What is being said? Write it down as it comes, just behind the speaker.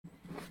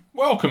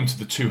Welcome to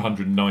the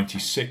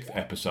 296th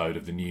episode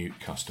of the New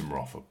Customer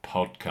Offer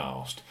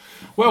podcast.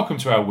 Welcome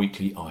to our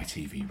weekly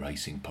ITV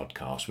racing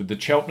podcast. With the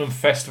Cheltenham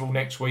Festival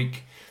next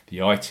week, the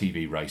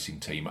ITV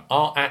racing team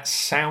are at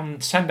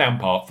Sandown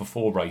Park for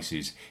 4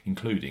 races,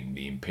 including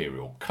the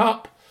Imperial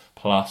Cup,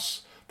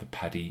 plus the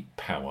Paddy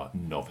Power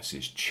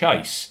Novices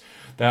Chase.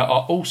 There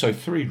are also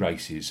 3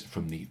 races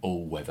from the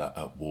all-weather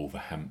at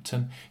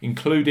Wolverhampton,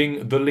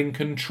 including the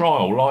Lincoln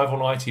Trial. Live on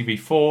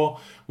ITV4,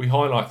 we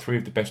highlight 3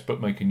 of the best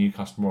Bookmaker new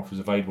customer offers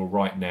available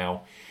right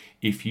now.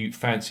 If you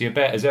fancy a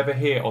bet, as ever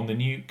here on the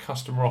New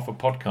Customer Offer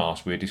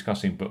podcast, we're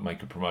discussing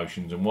Bookmaker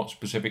promotions and what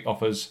specific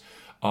offers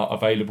are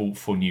available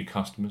for new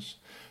customers.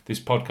 This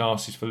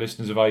podcast is for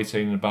listeners of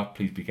 18 and above.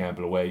 Please be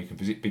gamble aware. You can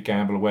visit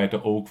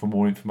begambleaware.org for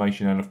more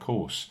information, and of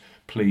course,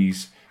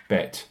 please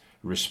bet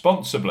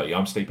responsibly.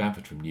 I'm Steve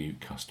Bamford from New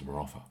Customer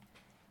Offer.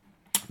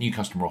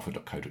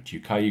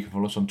 newcustomeroffer.co.uk. You can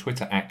follow us on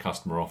Twitter at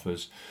Customer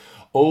Offers.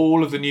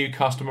 All of the new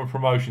customer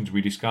promotions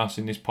we discuss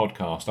in this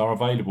podcast are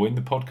available in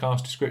the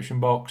podcast description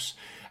box,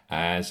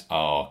 as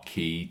are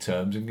key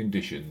terms and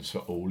conditions for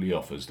all the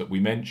offers that we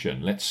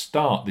mention. Let's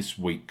start this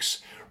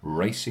week's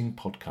racing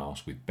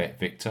podcast with Bet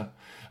Victor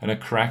and a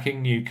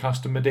cracking new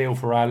customer deal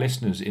for our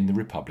listeners in the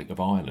Republic of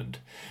Ireland.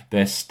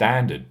 Their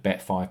standard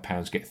bet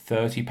 £5 get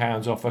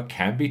 £30 offer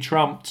can be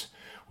trumped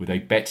with a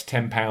bet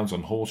 £10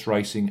 on horse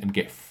racing and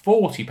get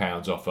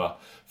 £40 offer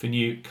for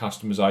new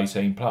customers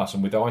 18 plus.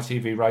 And with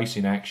ITV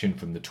racing action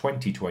from the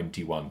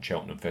 2021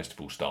 Cheltenham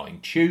Festival starting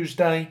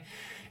Tuesday,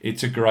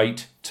 it's a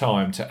great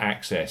time to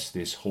access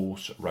this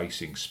horse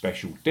racing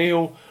special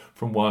deal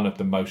from one of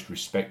the most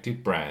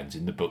respected brands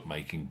in the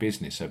bookmaking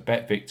business. So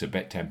Bet Victor,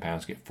 bet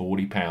 £10, get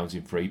 £40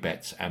 in free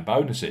bets and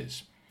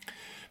bonuses.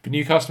 For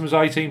new customers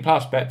 18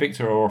 plus, Bet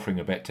Victor are offering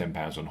a bet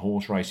 £10 on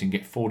horse racing,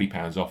 get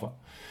 £40 offer.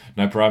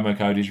 No promo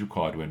code is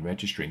required when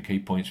registering. Key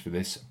points for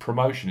this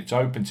promotion: it's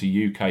open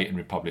to UK and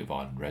Republic of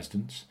Ireland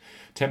residents.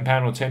 £10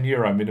 or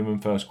 €10 minimum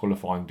first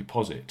qualifying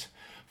deposit.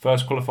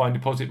 First qualifying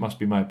deposit must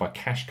be made by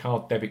cash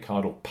card, debit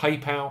card or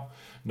PayPal.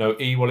 No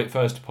e-wallet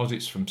first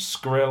deposits from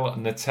Skrill,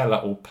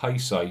 Nutella or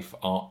PaySafe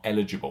are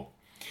eligible.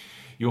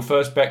 Your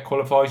first bet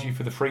qualifies you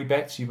for the free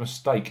bets. You must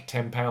stake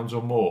 £10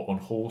 or more on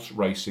horse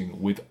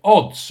racing with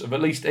odds of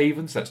at least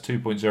evens, that's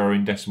 2.0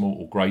 in decimal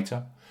or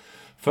greater.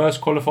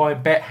 First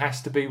qualifying bet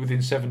has to be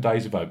within 7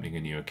 days of opening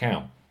a new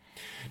account.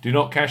 Do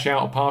not cash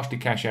out or partially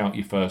cash out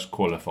your first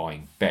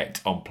qualifying bet.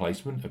 On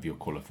placement of your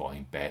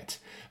qualifying bet,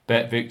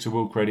 Bet Victor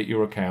will credit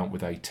your account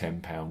with a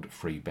 £10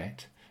 free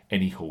bet,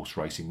 any horse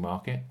racing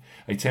market,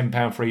 a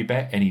 £10 free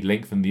bet, any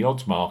lengthen the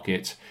odds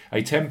market,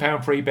 a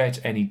 £10 free bet,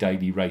 any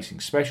daily racing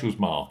specials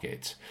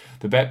market.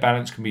 The bet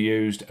balance can be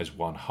used as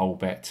one whole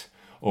bet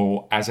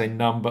or as a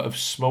number of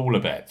smaller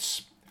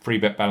bets. Free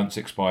bet balance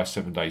expires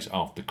 7 days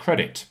after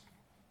credit.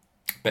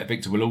 Bet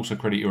Victor will also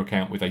credit your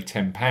account with a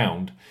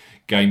 £10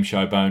 game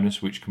show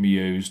bonus, which can be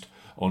used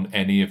on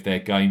any of their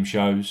game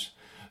shows.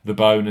 The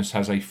bonus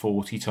has a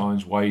 40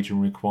 times wagering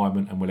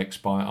requirement and will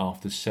expire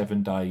after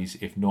 7 days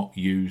if not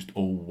used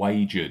or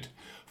wagered.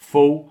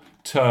 Full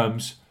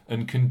terms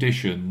and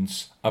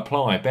conditions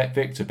apply. Bet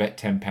Victor, bet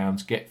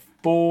 £10, get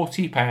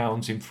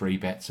 £40 in free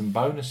bets and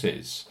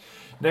bonuses.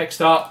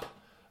 Next up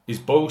is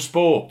Boyle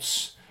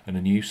Sports and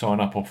a new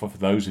sign-up offer for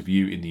those of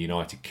you in the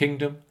United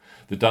Kingdom.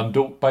 The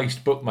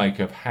Dundalk-based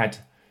bookmaker have had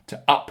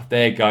to up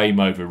their game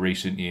over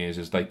recent years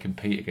as they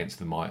compete against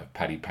the might of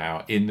Paddy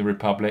Power in the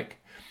Republic.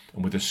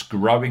 And with a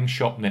growing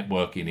shop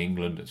network in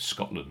England and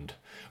Scotland,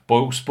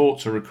 Boyle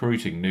Sports are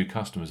recruiting new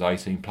customers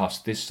 18 plus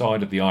this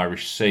side of the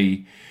Irish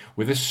Sea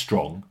with a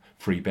strong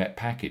free bet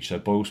package. So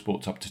Boyle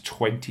Sports up to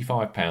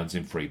 £25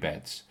 in free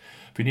bets.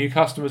 For new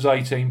customers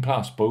 18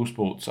 plus, Boyle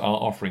Sports are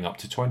offering up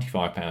to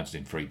 £25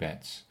 in free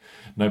bets.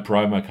 No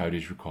promo code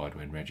is required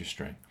when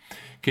registering.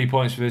 Key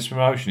points for this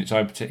promotion: it's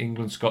open to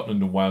England,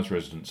 Scotland and Wales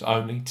residents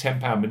only.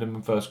 £10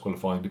 minimum first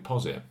qualifying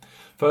deposit.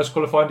 First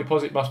qualifying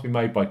deposit must be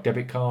made by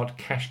debit card,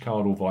 cash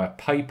card or via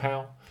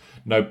PayPal.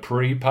 No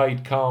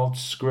prepaid cards,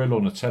 Skrill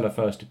or Nutella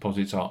first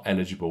deposits are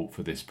eligible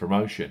for this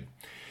promotion.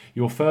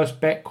 Your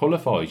first bet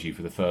qualifies you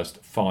for the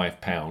first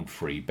 £5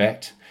 free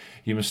bet.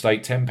 You must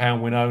stake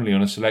 £10 win only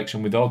on a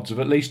selection with odds of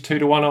at least 2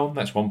 to 1 on,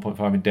 that's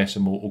 1.5 in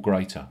decimal or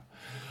greater.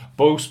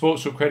 Boyle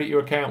Sports will credit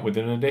your account with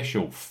an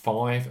additional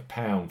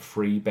 £5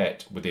 free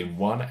bet within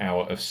 1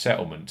 hour of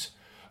settlement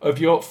of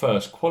your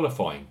first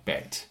qualifying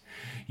bet.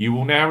 You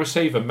will now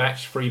receive a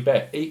matched free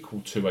bet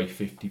equal to a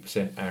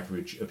 50%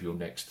 average of your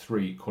next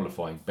 3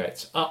 qualifying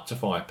bets up to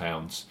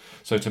 £5.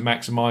 So to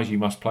maximise, you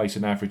must place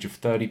an average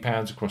of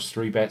 £30 across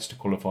 3 bets to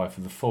qualify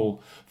for the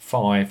full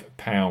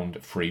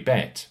 £5 free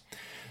bet.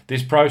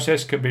 This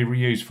process can be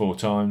reused 4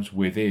 times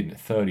within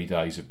 30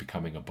 days of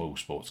becoming a Boyle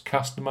Sports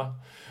customer,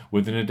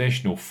 with an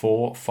additional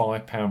 4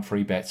 £5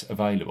 free bets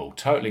available,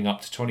 totalling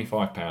up to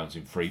 £25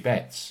 in free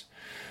bets.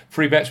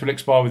 Free bets will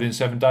expire within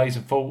 7 days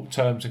and full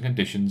terms and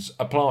conditions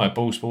apply.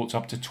 Ball Sports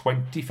up to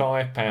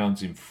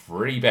 £25 in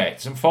free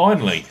bets. And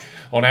finally,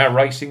 on our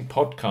racing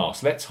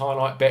podcast, let's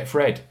highlight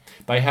Betfred.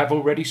 They have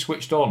already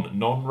switched on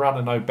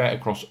non-runner no bet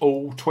across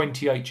all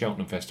 28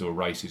 Cheltenham Festival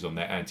races on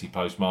their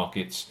anti-post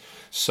markets.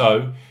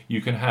 So you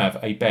can have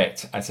a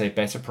bet at a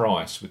better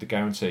price with the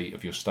guarantee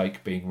of your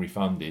stake being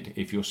refunded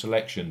if your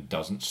selection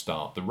doesn't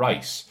start the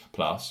race.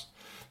 Plus,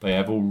 they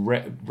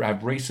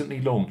have recently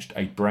launched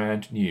a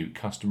brand new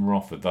customer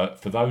offer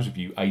for those of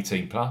you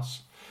 18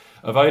 plus.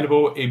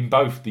 Available in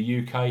both the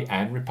UK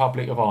and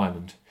Republic of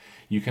Ireland.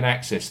 You can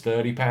access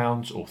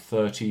 £30 or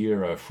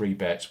 €30 free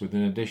bets with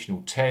an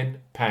additional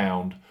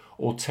 £10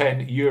 or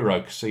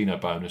 €10 casino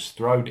bonus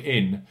thrown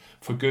in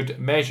for good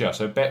measure.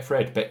 So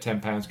Betfred, bet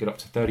 £10, get up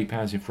to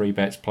 £30 in free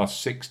bets plus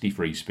 60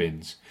 free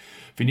spins.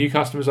 For new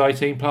customers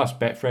 18 plus,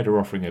 Betfred are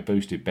offering a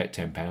boosted bet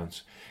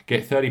 £10.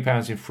 Get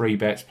 £30 in free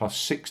bets plus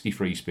 60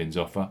 free spins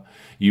offer.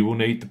 You will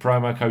need the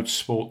promo code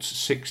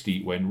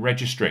SPORTS60 when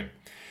registering.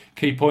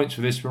 Key points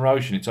for this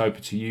promotion: it's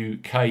open to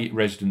UK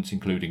residents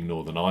including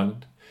Northern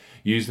Ireland.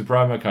 Use the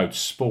promo code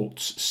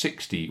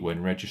SPORTS60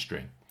 when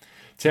registering.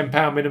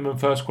 £10 minimum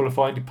first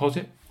qualifying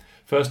deposit.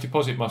 First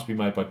deposit must be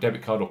made by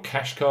debit card or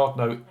cash card.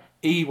 No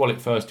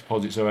e-wallet first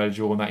deposits are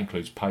eligible, and that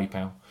includes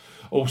PayPal.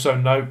 Also,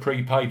 no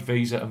prepaid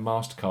Visa and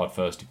MasterCard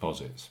first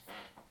deposits.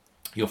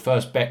 Your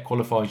first bet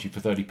qualifies you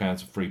for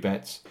 £30 of free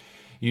bets.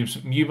 You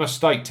must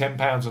stake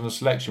 £10 on a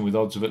selection with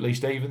odds of at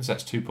least evens,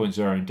 that's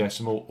 2.0 in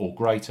decimal or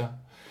greater.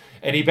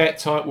 Any bet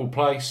type will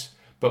place,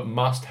 but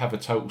must have a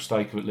total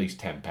stake of at least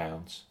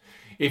 £10.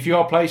 If you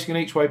are placing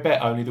an each way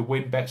bet, only the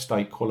win bet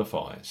stake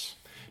qualifies.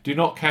 Do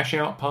not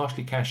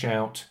partially cash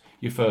out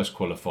your first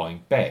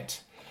qualifying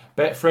bet.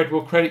 Betfred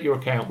will credit your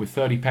account with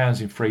 £30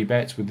 in free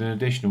bets with an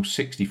additional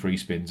 60 free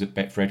spins at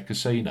Betfred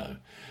Casino.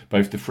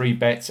 Both the free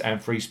bets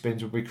and free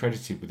spins will be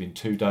credited within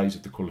 2 days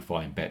of the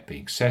qualifying bet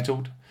being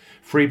settled.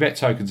 Free bet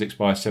tokens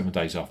expire 7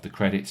 days after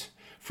credit.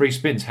 Free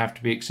spins have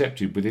to be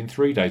accepted within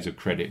 3 days of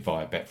credit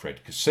via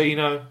Betfred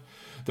Casino.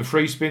 The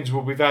free spins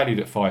will be valued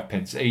at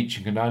 5p each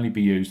and can only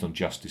be used on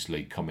Justice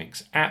League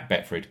comics at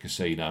Betfred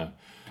Casino.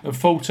 And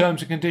full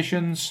terms and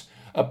conditions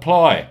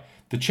apply.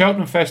 The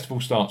Cheltenham Festival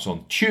starts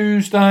on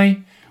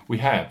Tuesday. We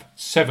have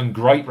 7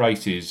 great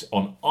races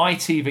on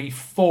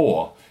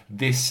ITV4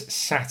 this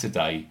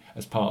Saturday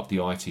as part of the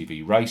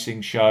ITV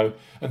Racing Show,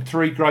 and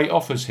 3 great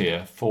offers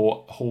here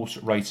for horse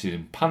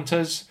racing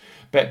punters.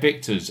 Bet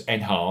Victors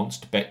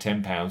Enhanced, bet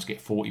 £10,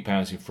 get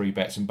 £40 in free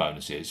bets and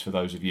bonuses for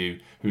those of you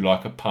who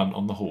like a punt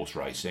on the horse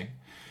racing.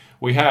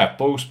 We have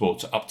Boil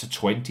Sports up to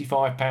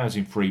 £25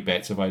 in free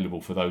bets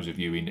available for those of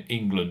you in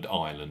England,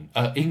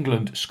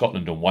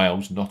 Scotland and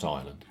Wales, not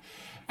Ireland.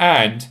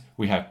 And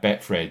we have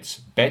Betfred's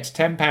bet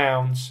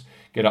 £10,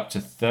 get up to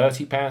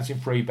 £30 in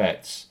free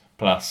bets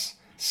plus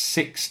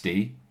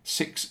 60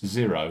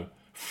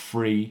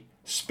 free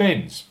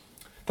spins.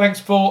 Thanks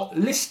for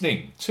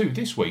listening to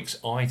this week's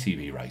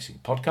ITV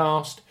Racing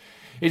podcast.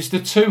 It's the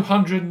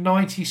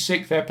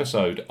 296th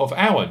episode of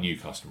our new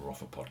customer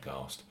offer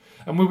podcast,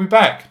 and we'll be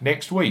back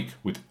next week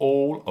with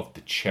all of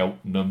the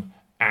Cheltenham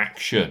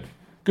action.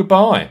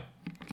 Goodbye.